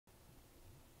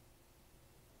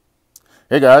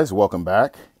Hey guys, welcome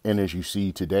back. And as you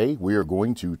see today, we are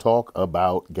going to talk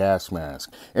about gas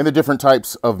masks and the different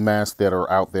types of masks that are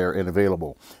out there and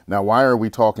available. Now, why are we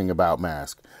talking about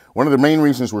masks? One of the main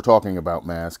reasons we're talking about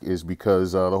masks is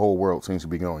because the whole world seems to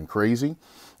be going crazy.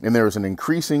 And there is an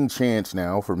increasing chance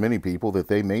now for many people that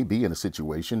they may be in a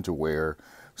situation to where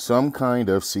some kind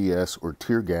of CS or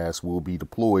tear gas will be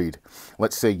deployed.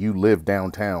 Let's say you live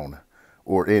downtown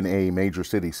or in a major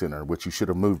city center, which you should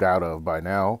have moved out of by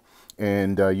now.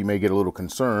 And you may get a little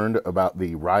concerned about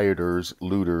the rioters,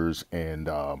 looters, and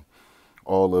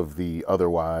all of the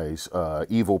otherwise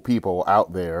evil people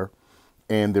out there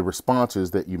and the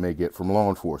responses that you may get from law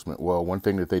enforcement. Well, one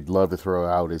thing that they'd love to throw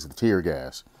out is the tear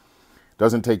gas.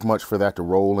 Doesn't take much for that to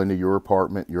roll into your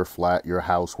apartment, your flat, your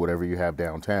house, whatever you have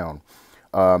downtown.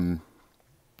 Or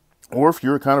if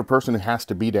you're a kind of person that has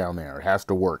to be down there, has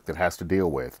to work, that has to deal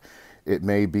with, it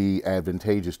may be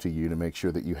advantageous to you to make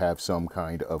sure that you have some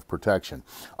kind of protection.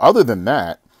 Other than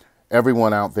that,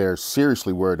 everyone out there is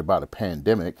seriously worried about a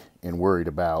pandemic and worried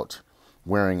about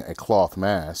wearing a cloth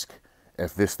mask.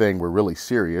 If this thing were really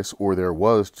serious or there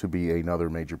was to be another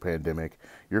major pandemic,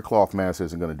 your cloth mask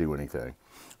isn't going to do anything.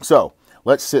 So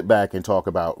let's sit back and talk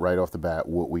about right off the bat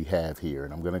what we have here.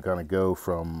 And I'm going to kind of go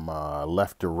from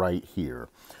left to right here.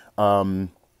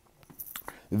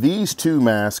 These two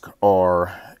masks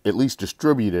are at least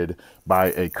distributed by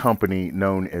a company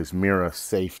known as Mira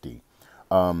Safety.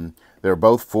 They're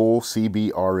both full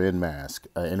CBRN masks.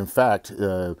 And in fact,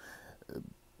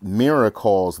 Mira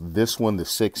calls this one the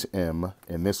 6M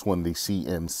and this one the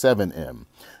CM7M.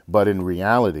 But in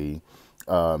reality,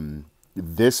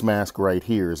 this mask right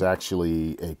here is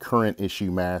actually a current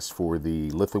issue mask for the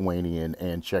Lithuanian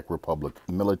and Czech Republic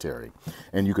military.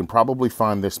 And you can probably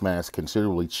find this mask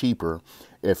considerably cheaper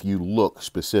if you look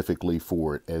specifically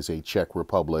for it as a Czech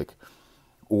Republic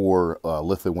or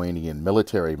Lithuanian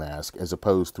military mask, as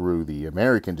opposed through the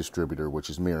American distributor, which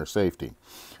is Mira Safety.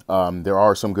 There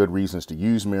are some good reasons to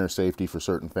use Mira Safety for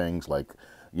certain things like,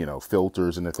 you know,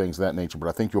 filters and the things of that nature. But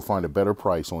I think you'll find a better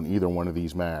price on either one of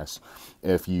these masks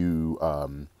if you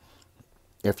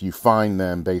find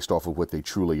them based off of what they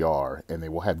truly are. And they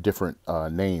will have different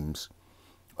names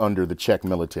under the Czech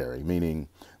military, meaning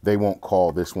they won't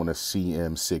call this one a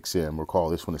CM6M or call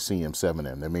this one a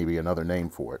CM7M. There may be another name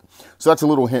for it. So that's a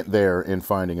little hint there in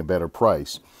finding a better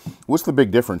price. What's the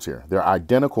big difference here? They're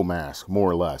identical masks,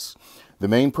 more or less. The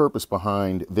main purpose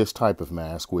behind this type of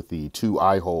mask with the two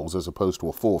eye holes as opposed to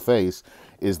a full face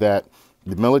is that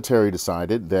the military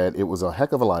decided that it was a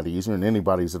heck of a lot easier, and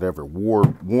anybody that ever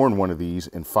worn one of these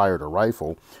and fired a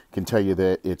rifle can tell you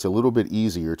that it's a little bit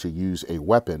easier to use a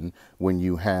weapon when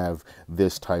you have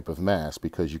this type of mask,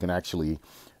 because you can actually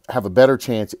have a better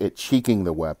chance at cheeking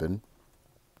the weapon.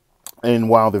 And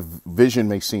while the vision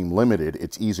may seem limited,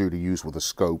 it's easier to use with a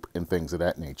scope and things of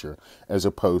that nature, as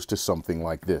opposed to something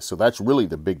like this. So that's really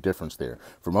the big difference there.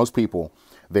 For most people,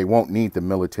 they won't need the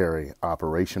military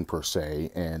operation per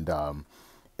se,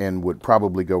 and would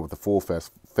probably go with the full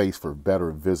face for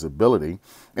better visibility.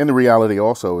 And the reality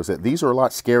also is that these are a lot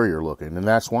scarier looking, and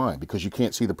that's why, because you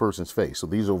can't see the person's face. So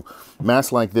these are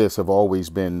masks like this have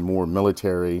always been more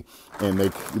military, and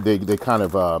they kind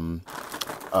of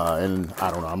and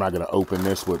I don't know, I'm not going to open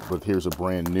this, but here's a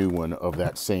brand new one of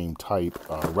that same type,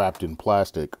 wrapped in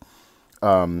plastic.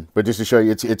 But just to show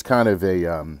you, it's kind of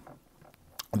a,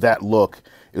 that look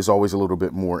is always a little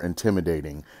bit more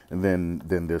intimidating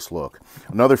than this look.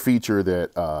 Another feature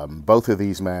that both of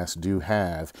these masks do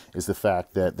have is the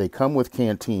fact that they come with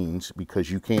canteens,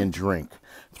 because you can drink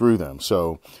through them.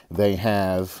 So they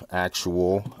have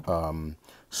actual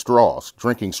straws,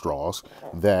 drinking straws,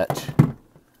 that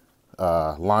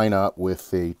line up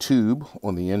with a tube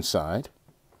on the inside,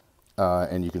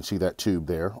 and you can see that tube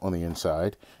there on the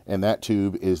inside, and that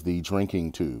tube is the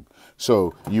drinking tube.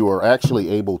 So you are actually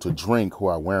able to drink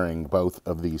while wearing both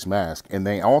of these masks, and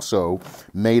they also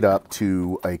made up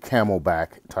to a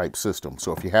Camelback type system.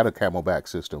 So if you had a Camelback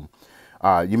system,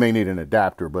 you may need an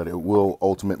adapter, but it will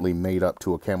ultimately made up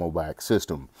to a Camelback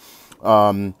system.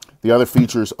 The other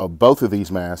features of both of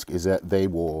these masks is that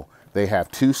they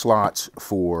have two slots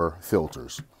for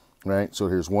filters, right? So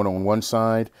here's one on one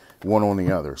side, one on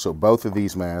the other. So both of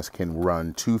these masks can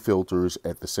run two filters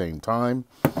at the same time.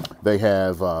 They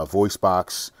have voice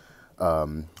box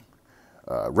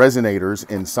resonators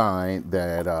inside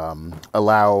that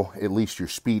allow at least your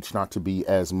speech not to be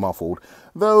as muffled.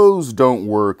 Those don't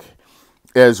work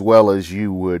as well as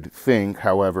you would think.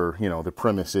 However, you know, the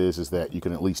premise is that you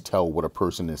can at least tell what a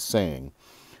person is saying.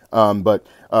 But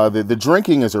the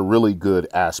drinking is a really good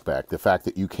aspect, the fact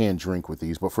that you can drink with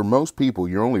these. But for most people,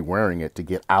 you're only wearing it to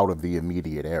get out of the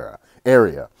immediate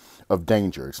area of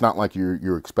danger. It's not like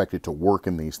you're expected to work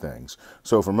in these things.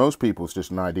 So for most people, it's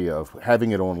just an idea of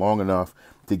having it on long enough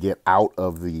to get out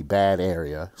of the bad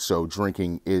area. So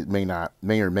drinking, it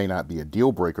may or may not be a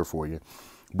deal breaker for you,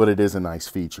 but it is a nice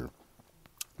feature.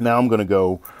 Now I'm going to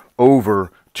go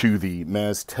over to the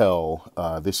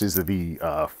Meztel. This is the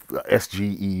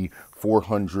SGE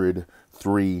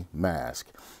 403 mask.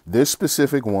 This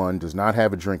specific one does not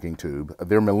have a drinking tube.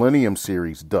 Their Millennium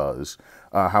series does.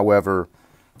 However,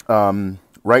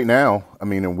 right now, I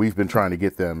mean, and we've been trying to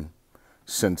get them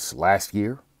since last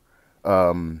year.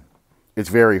 It's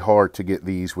very hard to get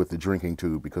these with the drinking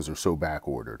tube because they're so back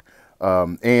ordered.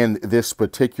 And this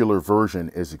particular version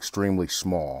is extremely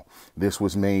small. This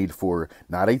was made for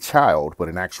not a child, but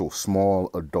an actual small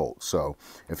adult. So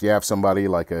if you have somebody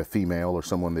like a female or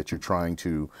someone that you're trying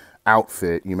to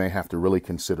outfit, you may have to really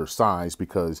consider size,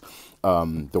 because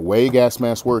the way gas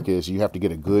masks work is you have to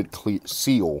get a good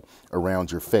seal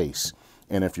around your face.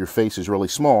 And if your face is really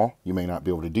small, you may not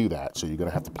be able to do that. So you're going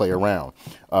to have to play around.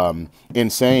 In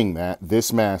saying that,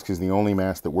 this mask is the only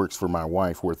mask that works for my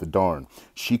wife worth a darn.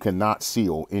 She cannot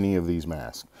seal any of these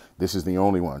masks. This is the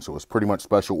only one. So it's pretty much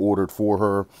special ordered for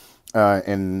her.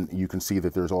 And you can see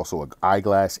that there's also an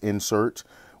eyeglass insert,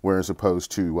 whereas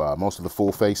opposed to most of the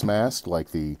full face masks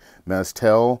like the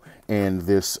Meztel and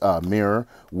this mirror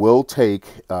will take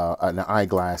an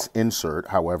eyeglass insert.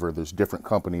 However, there's different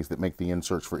companies that make the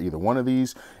inserts for either one of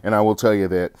these. And I will tell you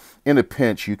that in a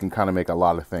pinch, you can kind of make a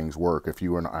lot of things work if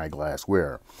you were an eyeglass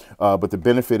wearer. But the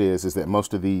benefit is that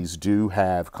most of these do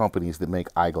have companies that make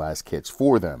eyeglass kits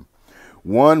for them.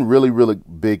 One really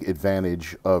big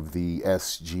advantage of the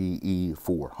SGE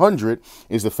 400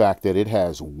 is the fact that it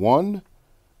has 1,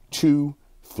 2,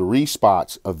 3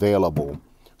 spots available.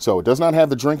 So it does not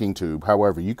have the drinking tube.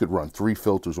 However, you could run 3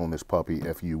 filters on this puppy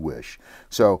if you wish.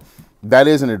 So that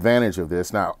is an advantage of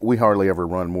this. Now, we hardly ever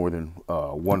run more than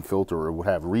 1 filter, or would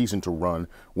have reason to run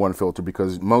 1 filter,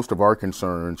 because most of our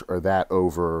concerns are that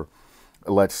over,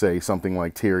 let's say, something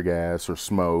like tear gas or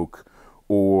smoke,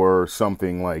 or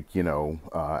something like, you know,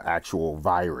 actual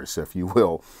virus, if you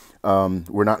will.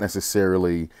 We're not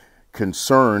necessarily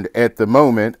concerned at the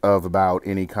moment about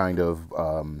any kind of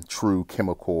true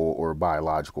chemical or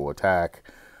biological attack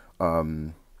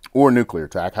or nuclear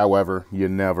attack. However, you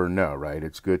never know, right?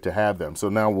 It's good to have them. So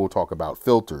now we'll talk about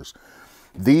filters.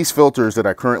 These filters that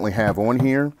I currently have on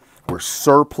here were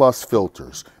surplus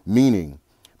filters, meaning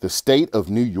the state of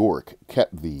New York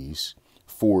kept these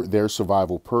for their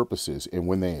survival purposes, and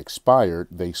when they expired,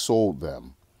 they sold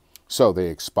them. So they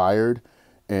expired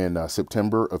in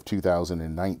September of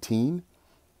 2019.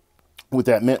 What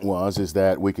that meant is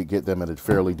that we could get them at a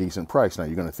fairly decent price. Now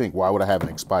you're going to think, why would I have an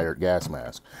expired gas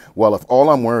mask? Well, if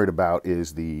all I'm worried about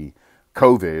is the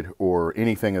COVID or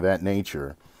anything of that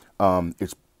nature,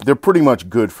 they're pretty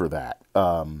much good for that.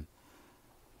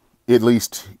 At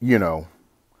least, you know,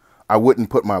 I wouldn't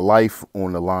put my life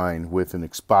on the line with an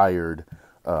expired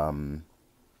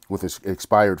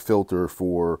filter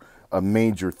for a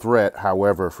major threat.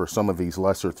 However, for some of these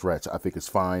lesser threats, I think it's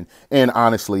fine. And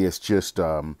honestly, it's just,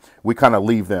 we kind of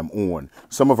leave them on.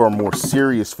 Some of our more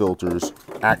serious filters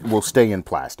will stay in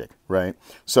plastic, right?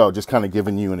 So just kind of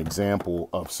giving you an example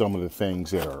of some of the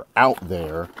things that are out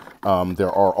there.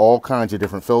 There are all kinds of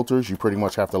different filters. You pretty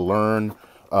much have to learn,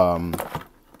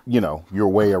 you know, your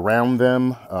way around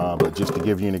them. But just to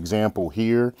give you an example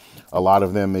here, a lot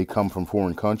of them may come from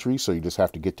foreign countries. So you just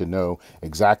have to get to know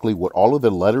exactly what all of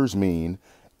the letters mean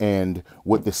and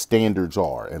what the standards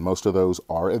are. And most of those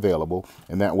are available.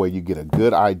 And that way you get a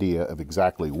good idea of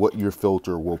exactly what your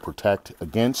filter will protect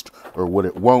against, or what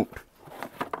it won't,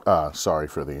 sorry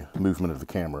for the movement of the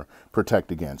camera,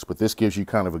 protect against. But this gives you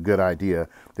kind of a good idea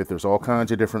that there's all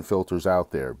kinds of different filters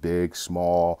out there, big,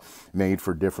 small, made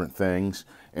for different things.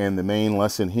 And the main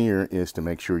lesson here is to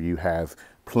make sure you have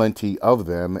plenty of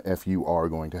them if you are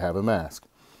going to have a mask.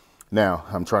 Now,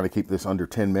 I'm trying to keep this under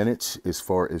 10 minutes as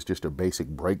far as just a basic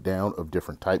breakdown of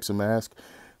different types of masks.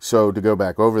 So to go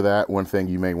back over that, one thing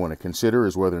you may want to consider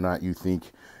is whether or not you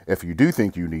think, if you do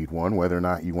think you need one, whether or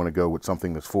not you want to go with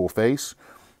something that's full face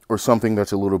or something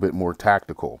that's a little bit more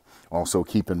tactical. Also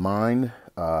keep in mind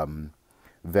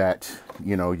that,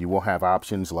 you know, you will have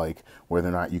options like whether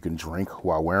or not you can drink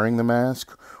while wearing the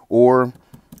mask or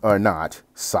not.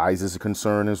 Size is a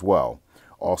concern as well.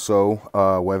 Also,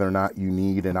 whether or not you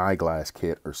need an eyeglass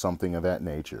kit or something of that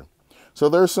nature. So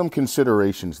there's some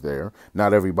considerations there.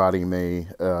 Not everybody may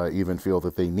even feel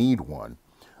that they need one.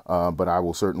 But I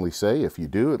will certainly say if you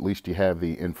do, at least you have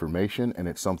the information and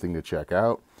it's something to check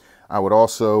out. I would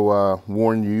also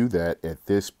warn you that at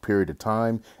this period of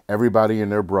time, everybody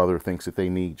and their brother thinks that they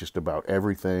need just about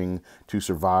everything to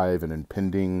survive an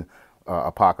impending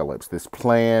apocalypse. This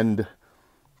planned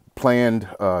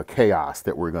chaos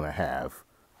that we're going to have,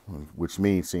 which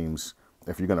seems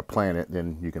if you're going to plan it,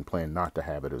 then you can plan not to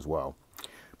have it as well.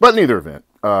 But in either event,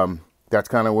 that's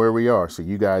kind of where we are. So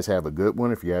you guys have a good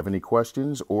one. If you have any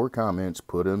questions or comments,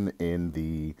 put them in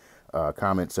the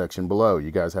comment section below.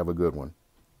 You guys have a good one.